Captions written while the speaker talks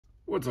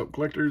What's up,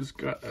 collectors?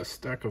 Got a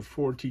stack of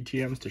 4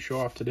 TTMs to show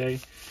off today.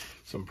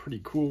 Some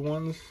pretty cool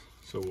ones,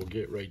 so we'll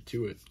get right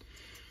to it.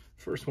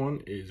 First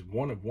one is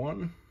 1 of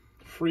 1,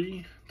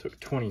 free, took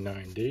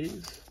 29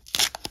 days.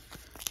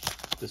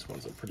 This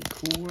one's a pretty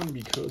cool one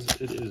because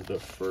it is the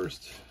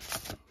first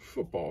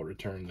football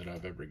return that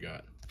I've ever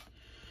got.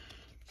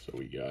 So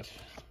we got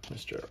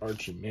Mr.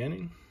 Archie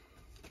Manning.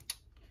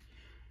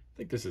 I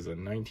think this is a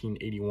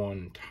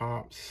 1981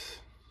 Topps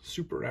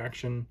Super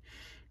Action.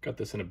 Got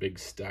this in a big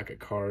stack of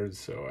cards,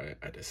 so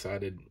I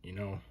decided, you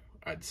know,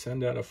 I'd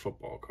send out a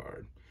football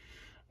card.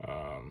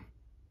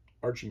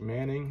 Archie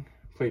Manning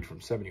played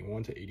from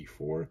 71 to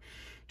 84,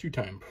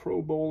 two-time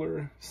Pro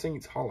Bowler,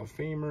 Saints Hall of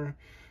Famer,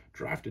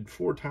 drafted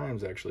 4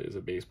 times actually as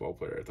a baseball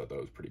player. I thought that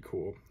was pretty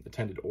cool.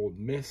 Attended Ole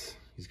Miss.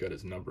 He's got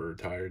his number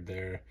retired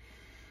there.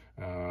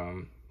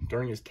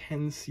 During his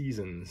 10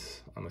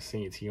 seasons on the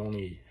Saints, he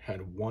only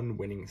had 1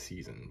 winning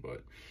season,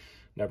 but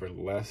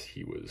nevertheless,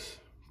 he was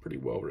pretty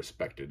well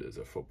respected as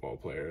a football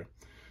player.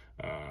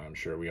 I'm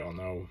sure we all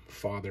know,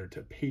 father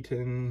to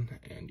Peyton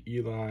and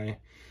Eli,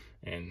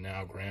 and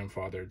now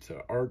grandfather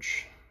to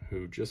Arch,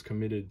 who just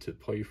committed to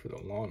play for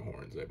the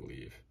Longhorns, I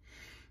believe.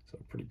 So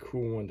a pretty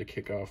cool one to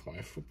kick off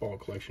my football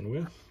collection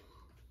with.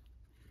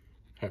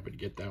 Happy to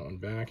get that one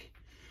back.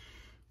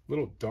 A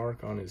little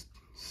dark on his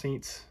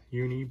Saints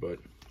uni, but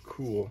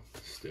cool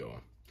still.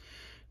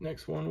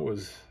 Next one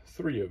was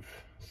 3 of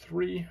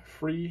 3,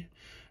 free,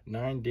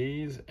 9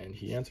 days, and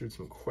he answered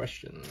some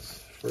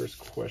questions. First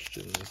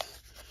questions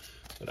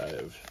that I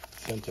have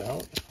sent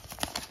out.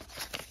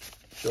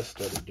 Just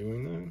started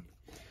doing them.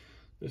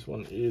 This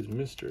one is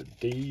Mr.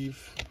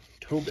 Dave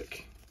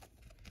Tobick.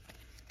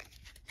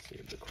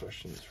 Save the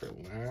questions for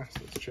last.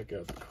 Let's check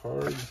out the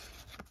cards.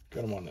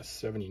 Got him on the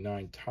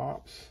 79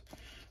 Topps,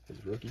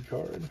 his rookie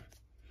card.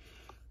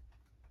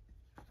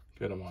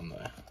 Got him on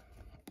the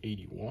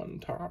 81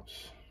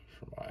 Topps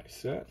for my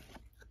set.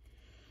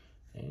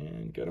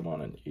 And got him on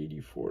an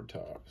 84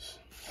 Topps.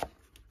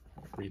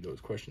 I'll read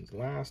those questions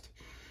last.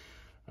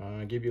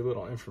 Give you a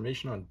little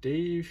information on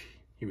Dave.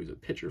 He was a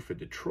pitcher for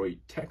Detroit,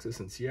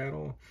 Texas, and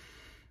Seattle.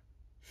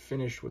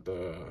 Finished with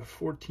a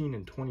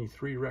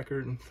 14-23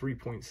 record,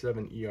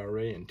 3.7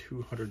 ERA, and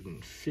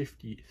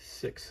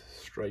 256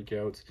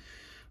 strikeouts.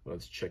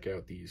 Let's check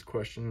out these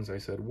questions. I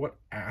said, what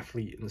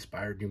athlete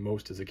inspired you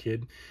most as a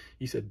kid?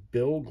 He said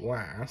Bill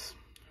Glass,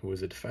 who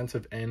was a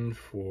defensive end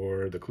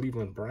for the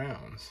Cleveland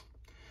Browns.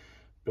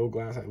 Bill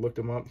Glass, I looked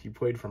him up. He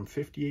played from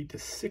 58 to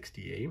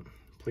 68,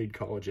 played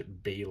college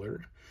at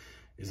Baylor,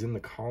 is in the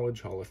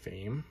College Hall of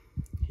Fame.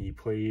 He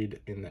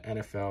played in the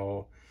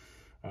NFL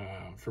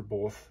for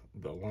both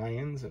the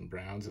Lions and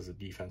Browns as a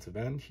defensive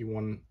end. He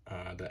won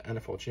the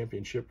NFL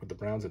championship with the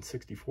Browns in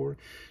 '64.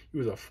 He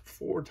was a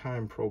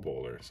 4-time Pro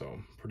Bowler,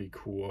 so pretty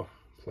cool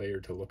player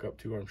to look up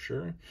to, I'm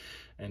sure.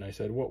 And I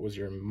said, what was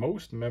your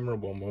most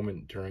memorable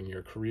moment during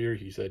your career?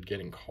 He said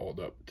getting called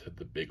up to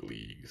the big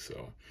leagues.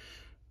 So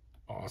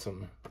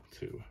awesome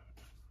to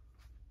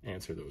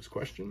answer those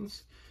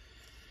questions.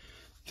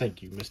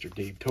 Thank you, Mr.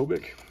 Dave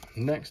Tobick.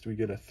 Next, we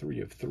get a 3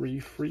 of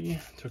 3 free.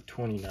 Took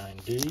 29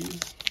 days.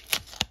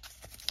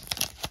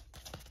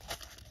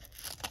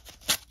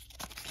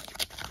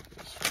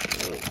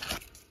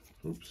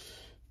 Oops.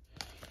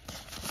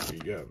 We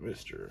got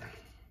Mr.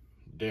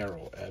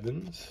 Darrell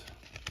Evans.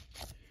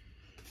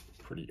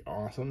 Pretty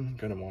awesome.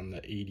 Got him on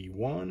the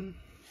 81.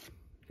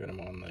 Got him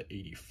on the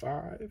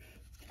 85.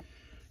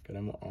 Got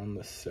him on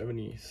the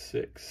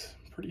 76.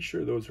 Pretty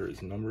sure those are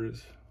his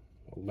numbers.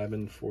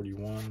 11,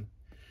 41,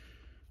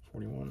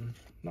 41.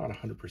 Not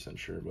 100%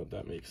 sure, but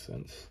that makes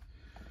sense.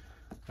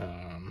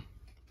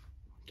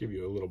 Give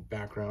you a little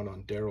background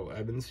on Darrell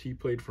Evans. He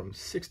played from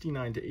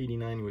 69 to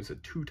 89. He was a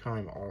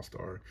 2-time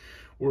All-Star,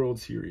 World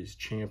Series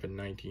champ in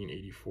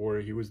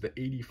 1984. He was the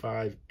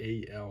 85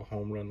 AL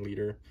home run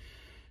leader.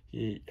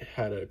 He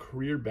had a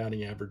career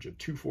batting average of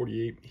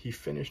 248. He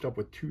finished up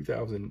with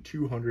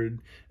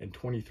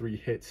 2,223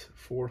 hits,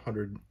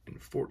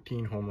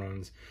 414 home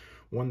runs,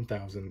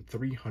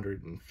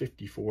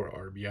 1,354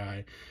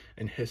 RBI,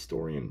 and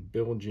historian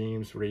Bill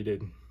James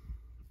rated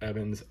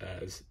Evans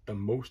as the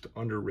most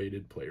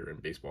underrated player in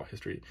baseball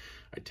history.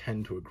 I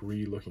tend to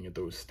agree. Looking at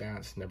those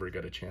stats, never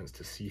got a chance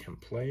to see him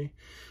play,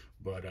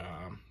 but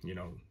you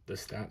know, the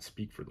stats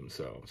speak for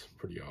themselves.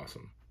 Pretty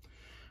awesome.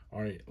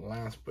 All right,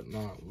 last but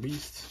not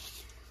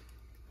least,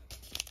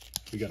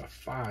 we got a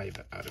 5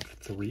 out of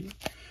 3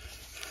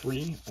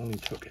 free. Only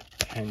took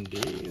 10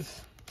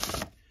 days.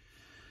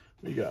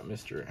 We got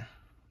Mr.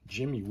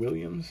 Jimmy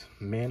Williams,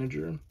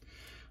 manager.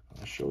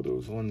 I'll show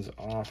those ones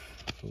off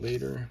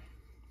later.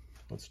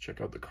 Let's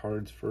check out the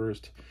cards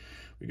first.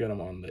 We got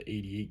him on the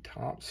 88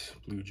 Topps,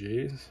 Blue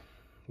Jays.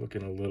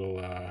 Looking a little,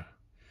 I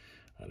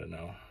don't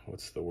know,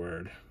 what's the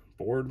word?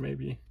 Bored,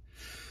 maybe?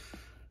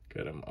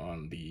 Got him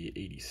on the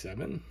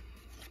 87.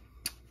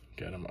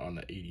 Got him on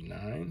the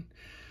 89.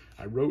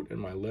 I wrote in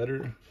my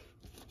letter,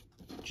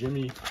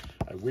 Jimmy,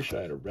 I wish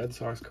I had a Red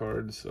Sox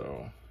card,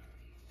 so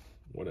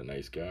what a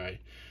nice guy.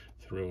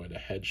 Throw in a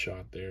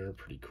headshot there,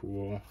 pretty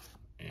cool.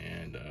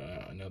 And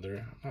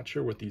another, I'm not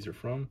sure what these are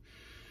from.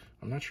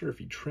 I'm not sure if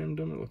he trimmed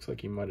him. It looks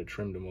like he might have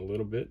trimmed him a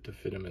little bit to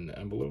fit him in the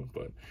envelope,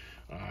 but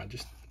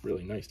just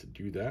really nice to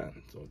do that.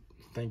 So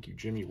thank you,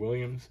 Jimmy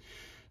Williams.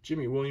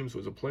 Jimmy Williams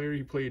was a player.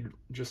 He played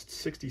just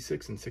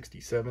 66 and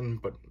 67,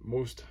 but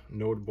most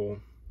notable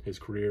his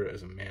career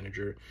as a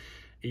manager.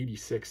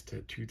 86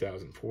 to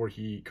 2004,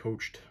 he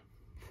coached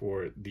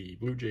for the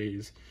Blue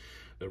Jays,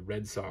 the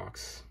Red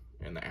Sox,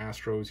 and the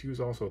Astros. He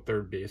was also a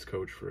third base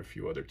coach for a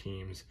few other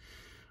teams.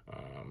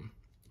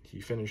 He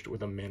finished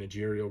with a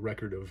managerial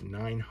record of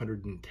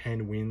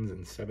 910 wins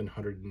and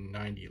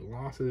 790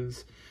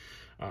 losses.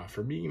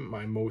 For me,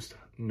 my most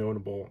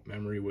notable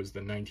memory was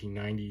the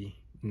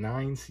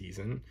 1999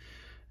 season,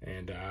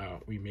 and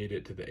we made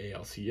it to the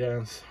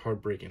ALCS.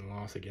 Heartbreaking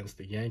loss against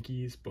the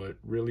Yankees, but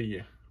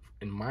really,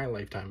 in my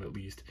lifetime at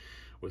least,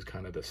 was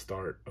kind of the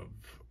start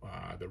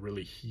of the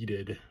really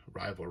heated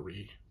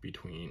rivalry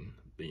between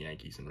the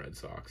Yankees and Red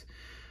Sox.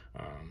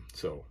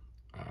 So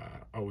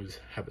I always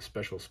have a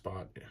special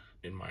spot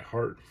in my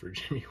heart for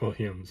Jimmy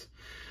Williams,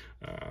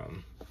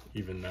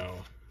 even though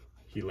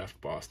he left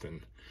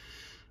Boston,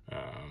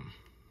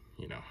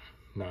 you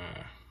know,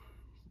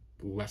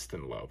 less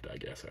than loved, I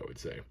guess I would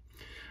say.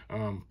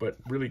 But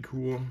really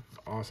cool,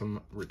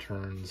 awesome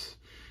returns.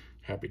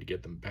 Happy to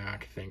get them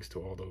back. Thanks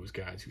to all those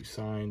guys who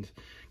signed.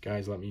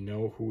 Guys, let me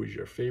know who is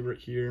your favorite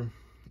here.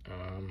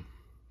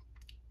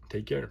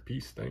 Take care.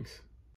 Peace. Thanks.